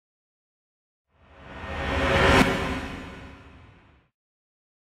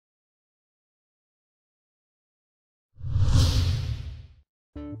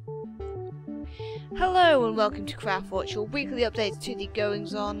Hello and welcome to Craftwatch, your weekly updates to the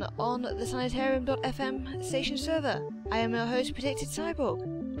goings-on the Sanitarium.FM station server. I am your host, Predicted Cyborg.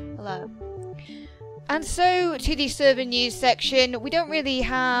 Hello. And so, to the server news section, we don't really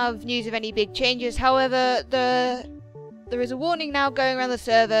have news of any big changes, however, there is a warning now going around the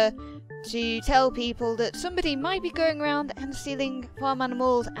server to tell people that somebody might be going around and stealing farm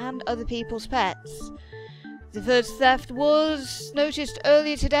animals and other people's pets. The first theft was noticed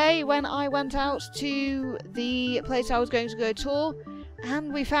earlier today when I went out to the place I was going to go tour,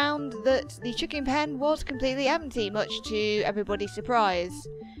 and we found that the chicken pen was completely empty, much to everybody's surprise.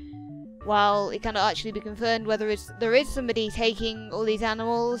 While it cannot actually be confirmed whether there is somebody taking all these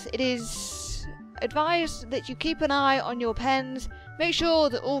animals, it is advised that you keep an eye on your pens, make sure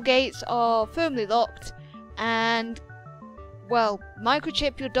that all gates are firmly locked, and, well,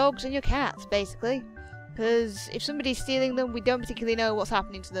 microchip your dogs and your cats, basically. Because if somebody's stealing them, we don't particularly know what's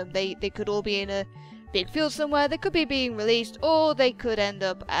happening to them. They could all be in a big field somewhere, they could be being released, or they could end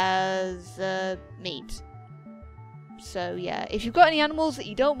up as meat. So yeah, if you've got any animals that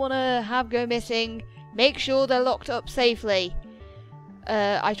you don't want to have go missing, make sure they're locked up safely.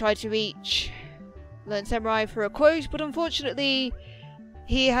 I tried to reach Lone Samurai for a quote, but unfortunately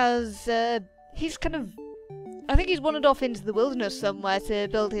he's kind of, I think he's wandered off into the wilderness somewhere to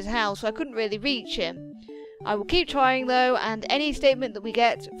build his house, so I couldn't really reach him. I will keep trying though, and any statement that we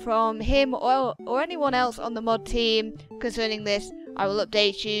get from him or anyone else on the mod team concerning this, I will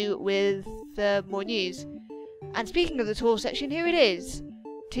update you with more news. And speaking of the tour section, here it is,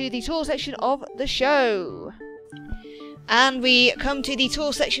 to the tour section of the show. And we come to the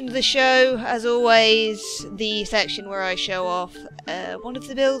tour section of the show, as always, the section where I show off one of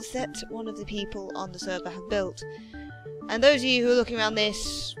the builds that one of the people on the server have built. And those of you who are looking around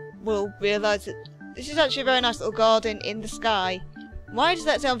this will realise that this is actually a very nice little garden in the sky. Why does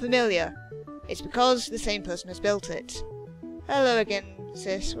that sound familiar? It's because the same person has built it. Hello again,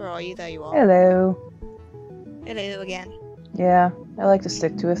 sis. Where are you? There you are. Hello. Hello again. Yeah, I like to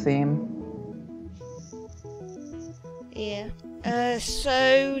stick to a theme. Yeah.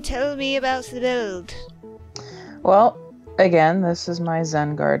 So tell me about the build. Well, again, this is my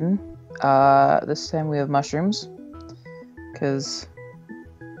Zen garden. This time we have mushrooms, because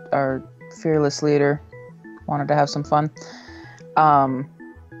our fearless leader wanted to have some fun.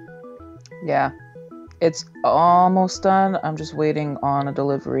 Yeah, it's almost done. I'm just waiting on a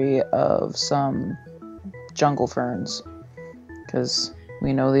delivery of some jungle ferns, because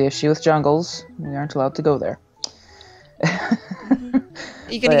we know the issue with jungles. We aren't allowed to go there. Are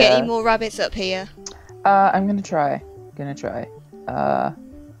you gonna get any more rabbits up here? I'm gonna try.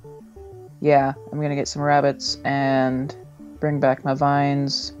 Yeah, I'm gonna get some rabbits and bring back my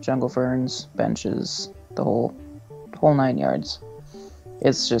vines, jungle ferns, benches, the whole 9 yards.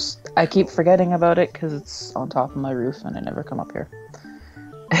 It's just, I keep forgetting about it because it's on top of my roof and I never come up here.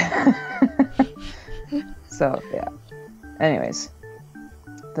 So, yeah. Anyways.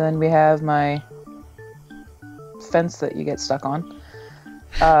 Then we have my fence that you get stuck on.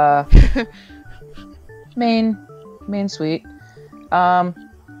 Main suite. If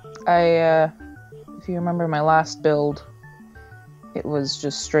you remember my last build, it was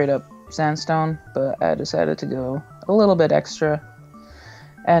just straight up sandstone, but I decided to go a little bit extra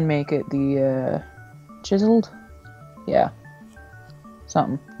and make it the chiseled. Yeah,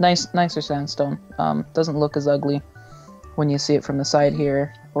 something nicer sandstone. Doesn't look as ugly when you see it from the side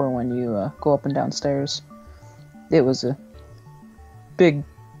here or when you go up and down stairs. It was a big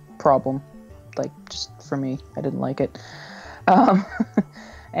problem, like, just for me. I didn't like it.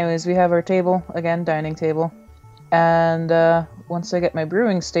 Anyways, we have our table, again, dining table. And once I get my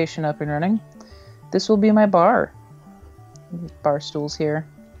brewing station up and running, this will be my bar. Bar stools here.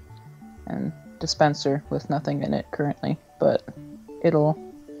 And dispenser with nothing in it currently. But it'll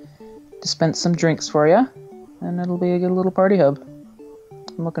dispense some drinks for you. And it'll be a good little party hub.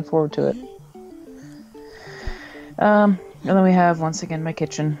 I'm looking forward to it. And then we have, once again, my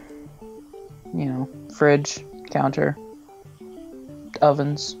kitchen. You know, fridge, counter,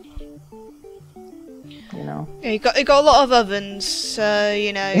 ovens. You know. Yeah, you got a lot of ovens, so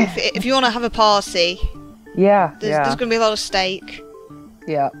you know, if you want to have a party, there's gonna be a lot of steak.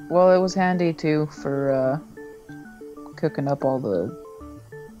 Yeah, well, it was handy too for cooking up all the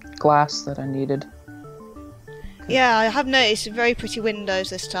glass that I needed. Yeah, I have noticed very pretty windows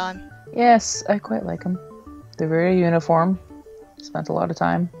this time. Yes, I quite like them. They're very uniform. Spent a lot of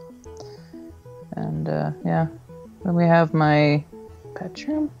time. And yeah, then we have my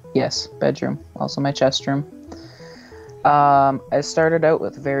bedroom. Yes, bedroom. Also my chest room. I started out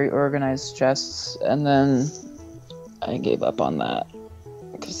with very organized chests, and then I gave up on that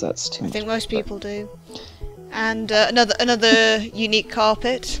that's too much. I think most people do. And another unique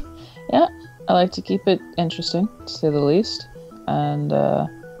carpet. Yeah, I like to keep it interesting, to say the least. And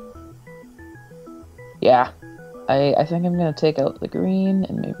yeah, I think I'm gonna take out the green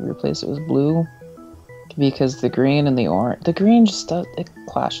and maybe replace it with blue, because the green and the green just it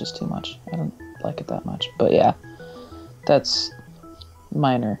clashes too much. I don't like it that much. But yeah, that's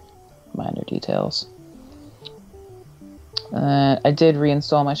minor details. I did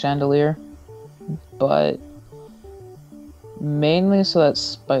reinstall my chandelier, but mainly so that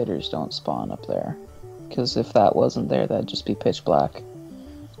spiders don't spawn up there, because if that wasn't there, that'd just be pitch black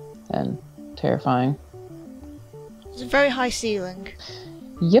and terrifying. It's a very high ceiling.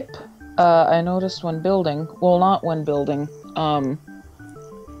 Yep. I noticed when building, well, not when building,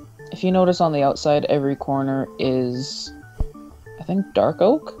 if you notice on the outside, every corner is, I think, dark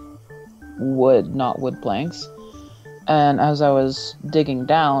oak? Wood, not wood planks. And as I was digging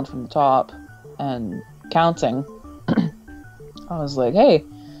down from the top and counting, I was like, hey,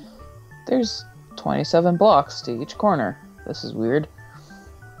 there's 27 blocks to each corner. This is weird.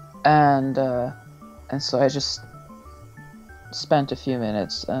 And so I just spent a few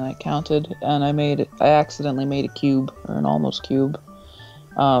minutes and I counted, and I accidentally made a cube, or an almost cube.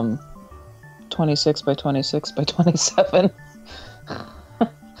 26 by 26 by 27.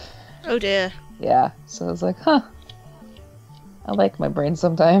 Oh dear. Yeah, so I was like, huh. I like my brain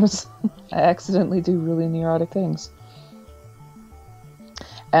sometimes. I accidentally do really neurotic things.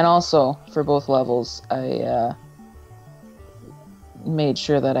 And also, for both levels, I made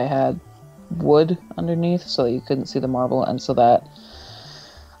sure that I had wood underneath so that you couldn't see the marble, and so that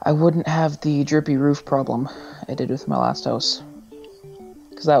I wouldn't have the drippy roof problem I did with my last house.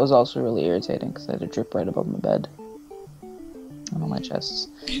 Because that was also really irritating, because I had a drip right above my bed. On all my chests.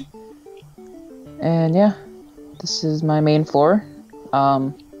 And yeah, this is my main floor.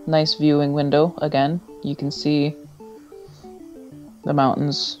 Nice viewing window again. You can see the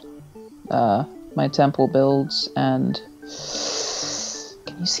mountains, my temple builds, and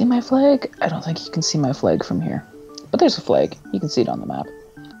can you see my flag? I don't think you can see my flag from here, but there's a flag. You can see it on the map.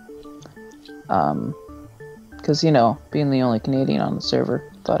 Because, you know, being the only Canadian on the server,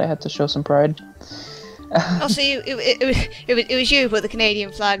 thought I had to show some pride. Oh, so it was you who put the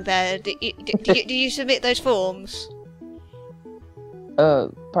Canadian flag there. Did you submit those forms?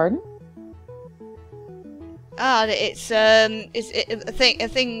 Pardon? It's a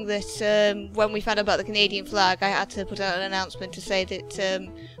thing that when we found out about the Canadian flag, I had to put out an announcement to say that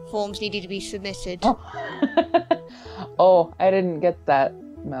forms needed to be submitted. Oh, oh, I didn't get that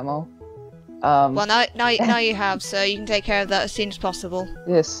memo. Well, now you have, so you can take care of that as soon as possible.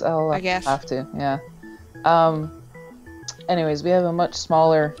 Yes, I guess. Have to, yeah. Anyways, we have a much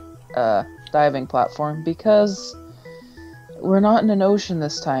smaller diving platform because we're not in an ocean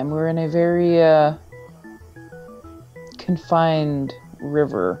this time. We're in a very confined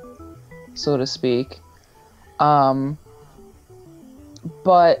river, so to speak. But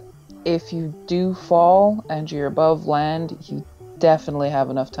if you do fall and you're above land, you definitely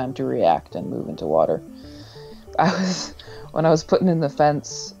have enough time to react and move into water. When I was putting in the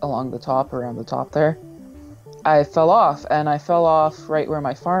fence along the top, around the top there, I fell off, and I fell off right where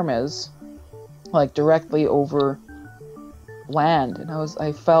my farm is, like directly over land, and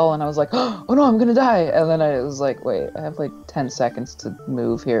I fell and I was like, oh no, I'm gonna die, and then I was like, wait, I have like 10 seconds to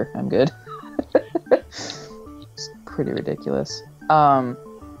move here, I'm good. It's pretty ridiculous.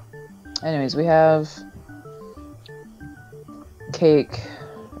 Anyways, we have cake.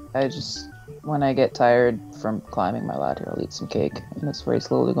 When I get tired from climbing my ladder, I'll eat some cake, and it's very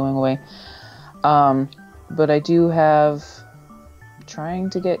slowly going away. But I do have, trying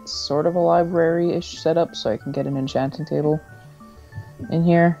to get sort of a library-ish set up so I can get an enchanting table in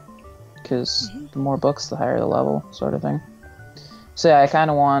here, because the more books, the higher the level, sort of thing. So yeah, I kind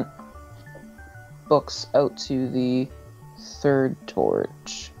of want books out to the 3rd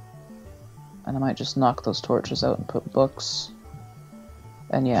torch, and I might just knock those torches out and put books,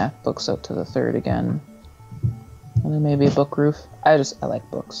 and yeah, books out to the 3rd again, and then maybe a book roof. I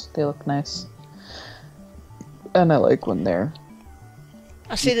like books, they look nice. And I like when they're...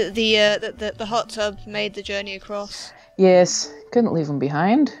 I see that the hot tub made the journey across. Yes, couldn't leave them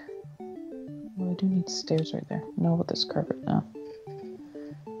behind. Well, I do need stairs right there. No, with this carpet now.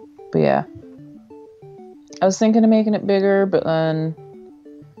 But yeah. I was thinking of making it bigger, but then...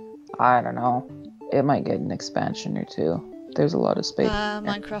 I don't know. It might get an expansion or two. There's a lot of space.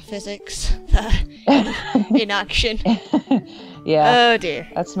 Minecraft physics. In action. Yeah. Oh dear.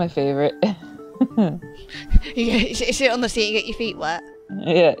 That's my favorite. You sit on the seat and get your feet wet.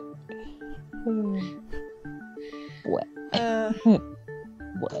 Yeah. Wet.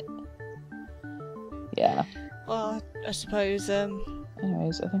 What? Yeah. Well, I suppose,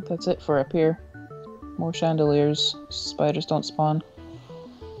 Anyways, I think that's it for up here. More chandeliers. Spiders don't spawn.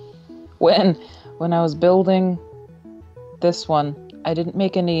 When I was building this one, I didn't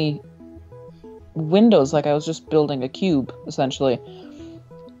make any windows. Like, I was just building a cube, essentially.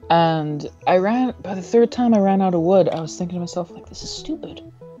 And by the third time I ran out of wood, I was thinking to myself, like, this is stupid.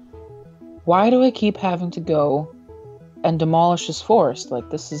 Why do I keep having to go and demolish this forest? Like,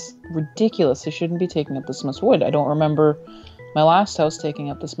 this is ridiculous. I shouldn't be taking up this much wood. I don't remember my last house taking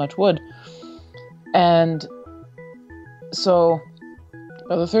up this much wood. And so,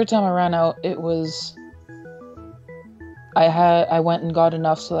 by the third time I ran out, it was... I went and got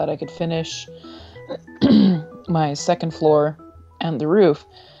enough so that I could finish my second floor and the roof.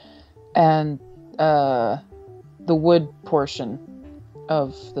 And the wood portion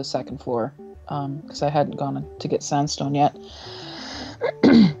of the second floor, because I hadn't gone to get sandstone yet.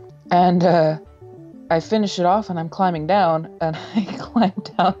 And I finish it off and I'm climbing down, and I climb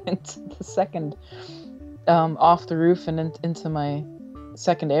down into the second, off the roof and into my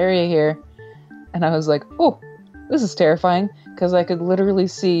second area here. And I was like, oh, this is terrifying, because I could literally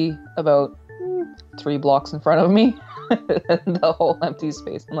see about 3 blocks in front of me. The whole empty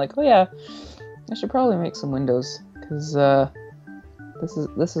space. I'm like, oh yeah, I should probably make some windows, because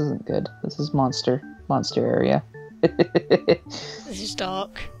this isn't good. This is monster area. this is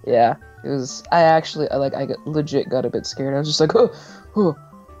dark. Yeah, it was. I legit got a bit scared. I was just like, oh,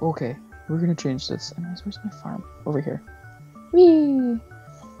 okay, we're gonna change this. And where's my farm? Over here. Whee!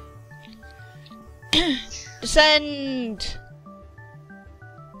 Descend.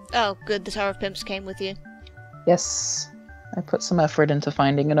 Oh, good. The Tower of Pimps came with you. Yes, I put some effort into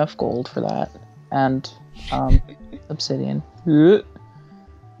finding enough gold for that, and obsidian.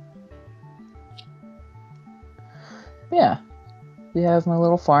 Yeah, we have my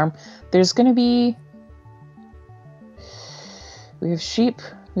little farm. There's gonna be... We have sheep,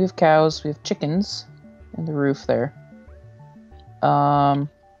 we have cows, we have chickens in the roof there. So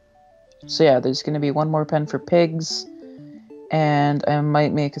yeah, there's gonna be one more pen for pigs, and I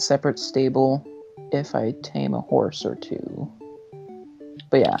might make a separate stable if I tame a horse or 2.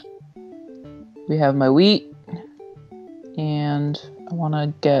 But yeah, we have my wheat, and I want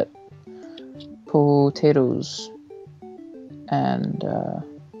to get potatoes and the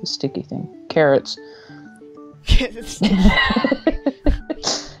sticky thing, carrots.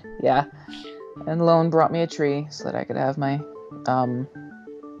 Yeah, and Lone brought me a tree so that I could have my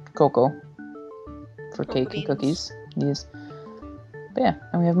cocoa for cake and cookies. Yes. But yeah,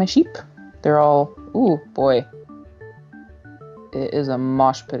 and we have my sheep. They're all... Ooh, boy. It is a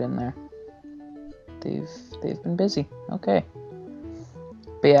mosh pit in there. They've been busy. Okay.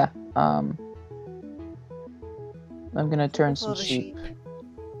 But yeah, I'm gonna turn some sheep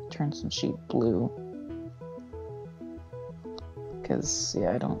blue. Because,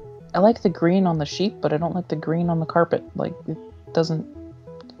 yeah, I like the green on the sheep, but I don't like the green on the carpet. Like, it doesn't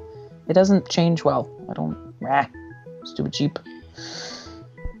change well. Stupid sheep.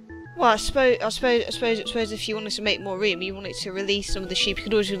 Well, I suppose if you wanted to make more room, you wanted to release some of the sheep, you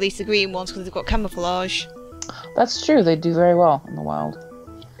could always release the green ones because they've got camouflage. That's true, they do very well in the wild.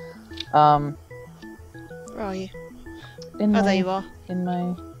 Where are you? There you are. In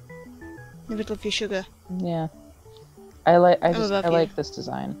the middle of your sugar. Yeah. I like this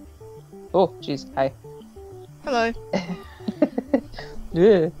design. Oh, jeez, hi. Hello.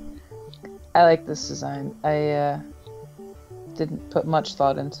 Yeah. I like this design. I didn't put much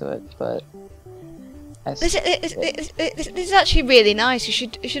thought into it, but this is actually really nice. You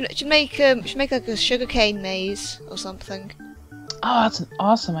should make like a sugarcane maze or something. Oh, that's an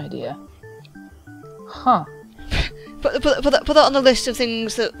awesome idea. Huh. Put that on the list of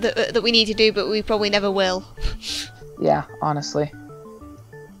things that we need to do, but we probably never will. Yeah, honestly.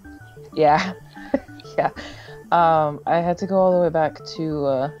 Yeah. Yeah. I had to go all the way back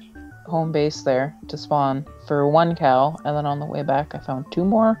to home base there to spawn for 1 cow, and then on the way back I found 2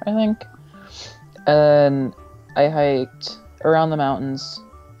 more, I think. And I hiked around the mountains.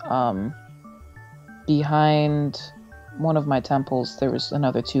 Behind one of my temples there was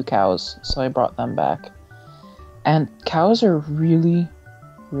another 2 cows, so I brought them back. And cows are really,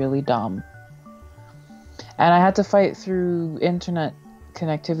 really dumb. And I had to fight through internet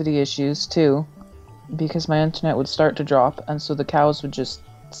connectivity issues too, because my internet would start to drop, and so the cows would just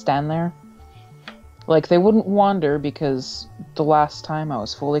stand there. Like, they wouldn't wander, because the last time I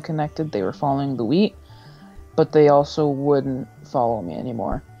was fully connected they were following the wheat, but they also wouldn't follow me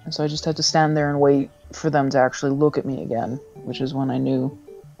anymore. And so I just had to stand there and wait for them to actually look at me again, which is when I knew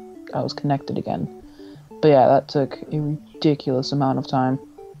I was connected again. But yeah, that took a ridiculous amount of time.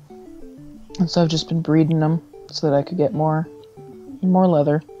 And so I've just been breeding them so that I could get more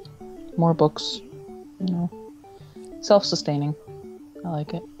leather, more books, you know, self-sustaining. I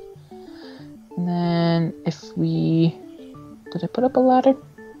like it. And then did I put up a ladder?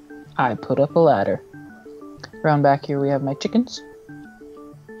 I put up a ladder. Around back here we have my chickens.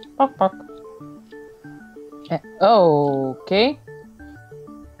 Bark, bark. Okay.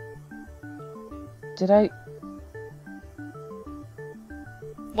 Did I?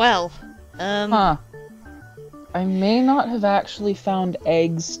 Well, Huh. I may not have actually found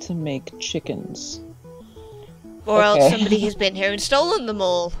eggs to make chickens. Or Okay. else somebody has been here and stolen them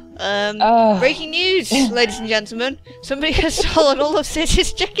all. Breaking news, ladies and gentlemen. Somebody has stolen all of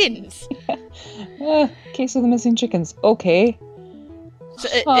Sid's chickens. Case of the missing chickens. Okay. So,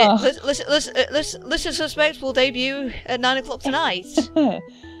 list of suspects will debut at 9 o'clock tonight.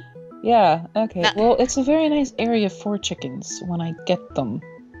 Yeah, okay. Nah. Well, it's a very nice area for chickens when I get them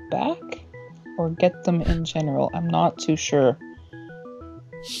back. Or get them in general. I'm not too sure.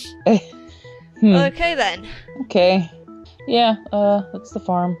 Okay then. Okay. Yeah, that's the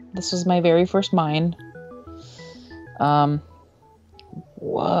farm. This was my very first mine.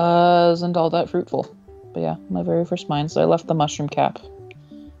 Wasn't all that fruitful. But yeah, my very first mine. So I left the mushroom cap.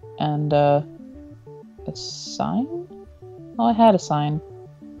 And, a sign? Oh, I had a sign.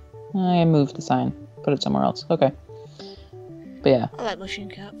 I moved the sign. Put it somewhere else. Okay. But yeah. I like mushroom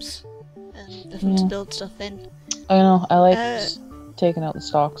caps. They're fun to build stuff in. I know. I like taking out the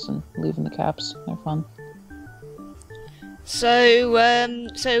stalks and leaving the caps. They're fun. So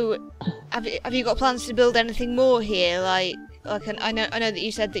have you got plans to build anything more here? Like I know that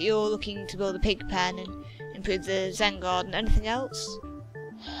you said that you're looking to build a pig pen and improve the Zen garden. Anything else?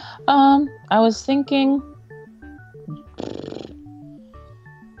 I was thinking,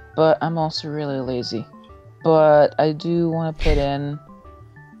 but I'm also really lazy. But I do want to put in,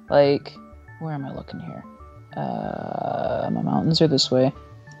 like, where am I looking here? My mountains are this way.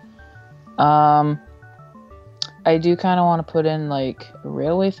 I do kind of want to put in, like, a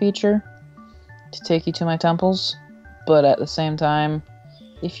railway feature to take you to my temples. But at the same time,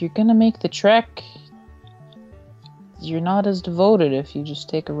 if you're gonna make the trek, you're not as devoted if you just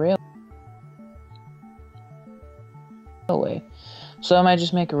take a railway. So I might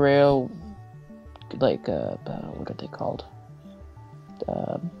just make a rail, like, what are they called?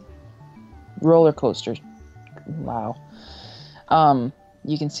 Roller coasters. Wow.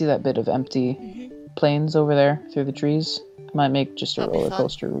 You can see that bit of empty plains over there through the trees. I might make just a roller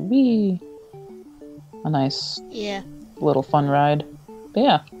coaster. Whee! A nice little fun ride. But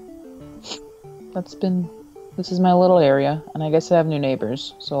yeah. This is my little area, and I guess I have new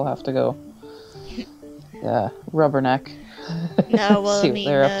neighbors, so I'll have to go rubberneck. No, well, see I what mean,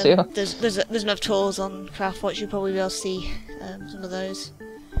 they're up to. there's enough tours on Craftwatch, you'll probably be able to see some of those.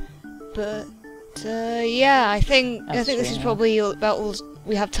 But yeah, I think this is probably about all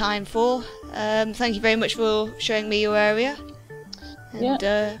we have time for. Thank you very much for showing me your area, and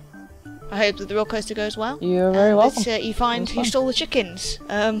I hope that the roller coaster goes well. You're very welcome. That you find who stole the chickens.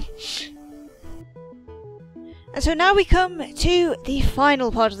 And so now we come to the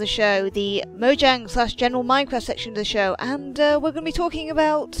final part of the show, the Mojang/General Minecraft section of the show, and we're going to be talking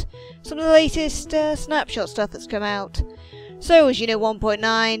about some of the latest snapshot stuff that's come out. So, as you know,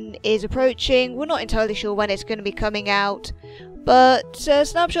 1.9 is approaching. We're not entirely sure when it's going to be coming out, but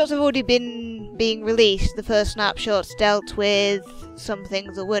snapshots have already been being released. The first snapshots dealt with some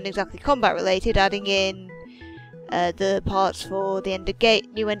things that weren't exactly combat related, adding in the parts for the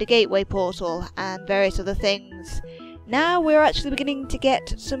new Ender Gateway portal and various other things. Now we're actually beginning to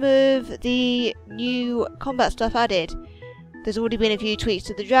get some of the new combat stuff added. There's already been a few tweaks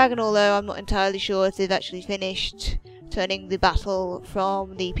to the dragon, although I'm not entirely sure if they've actually finished turning the battle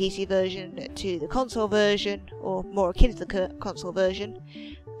from the PC version to the console version, or more akin to the console version.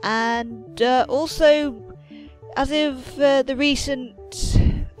 And also, as of the recent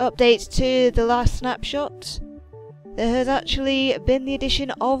updates to the last snapshot, there has actually been the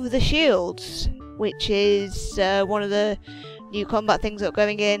addition of the shields, which is one of the new combat things that are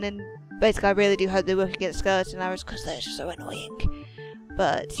going in, and basically I really do hope they work against skeleton arrows because they're just so annoying.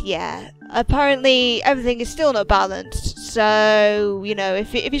 But yeah, apparently everything is still not balanced, so, you know,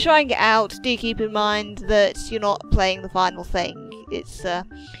 if you're trying it out, do keep in mind that you're not playing the final thing. It's, the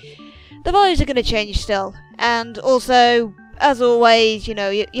values are going to change still, and also, as always, you know,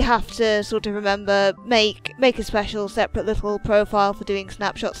 you have to sort of remember, make a special separate little profile for doing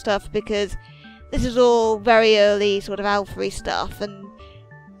snapshot stuff, because this is all very early sort of alpha-y stuff, and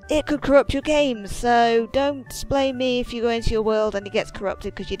it could corrupt your game, so don't blame me if you go into your world and it gets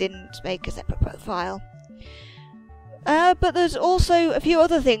corrupted because you didn't make a separate profile. But there's also a few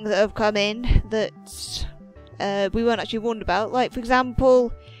other things that have come in that we weren't actually warned about. Like, for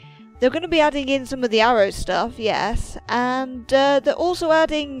example, they're going to be adding in some of the arrow stuff, yes, and they're also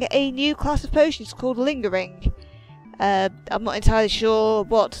adding a new class of potions called Lingering. I'm not entirely sure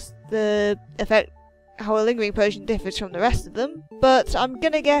what the effect, how a Lingering potion differs from the rest of them, but I'm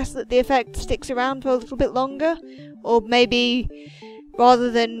going to guess that the effect sticks around for a little bit longer, or maybe rather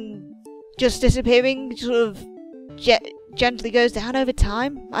than just disappearing, sort of gently goes down over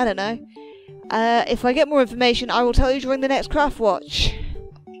time. I don't know. If I get more information, I will tell you during the next Craftwatch.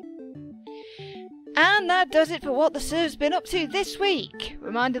 And that does it for what the server's been up to this week.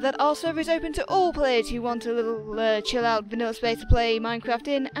 Reminder that our server is open to all players who want a little chill out vanilla space to play Minecraft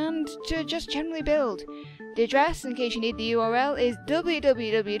in and to just generally build. The address, in case you need the URL, is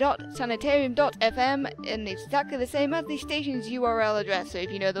www.Sanitarium.FM, and it's exactly the same as the station's URL address, so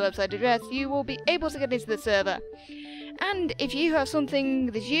if you know the website address, you will be able to get into the server. And if you have something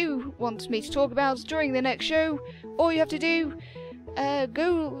that you want me to talk about during the next show, all you have to do,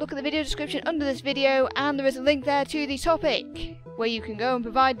 go look at the video description under this video, and there is a link there to the topic, where you can go and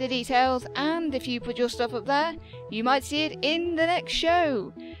provide the details, and if you put your stuff up there, you might see it in the next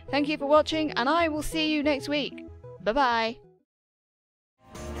show. Thank you for watching, and I will see you next week. Bye bye.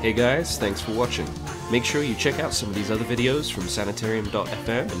 Hey guys, thanks for watching. Make sure you check out some of these other videos from Sanitarium.FM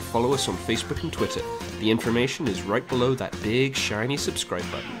and follow us on Facebook and Twitter. The information is right below that big shiny subscribe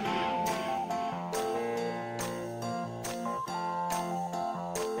button.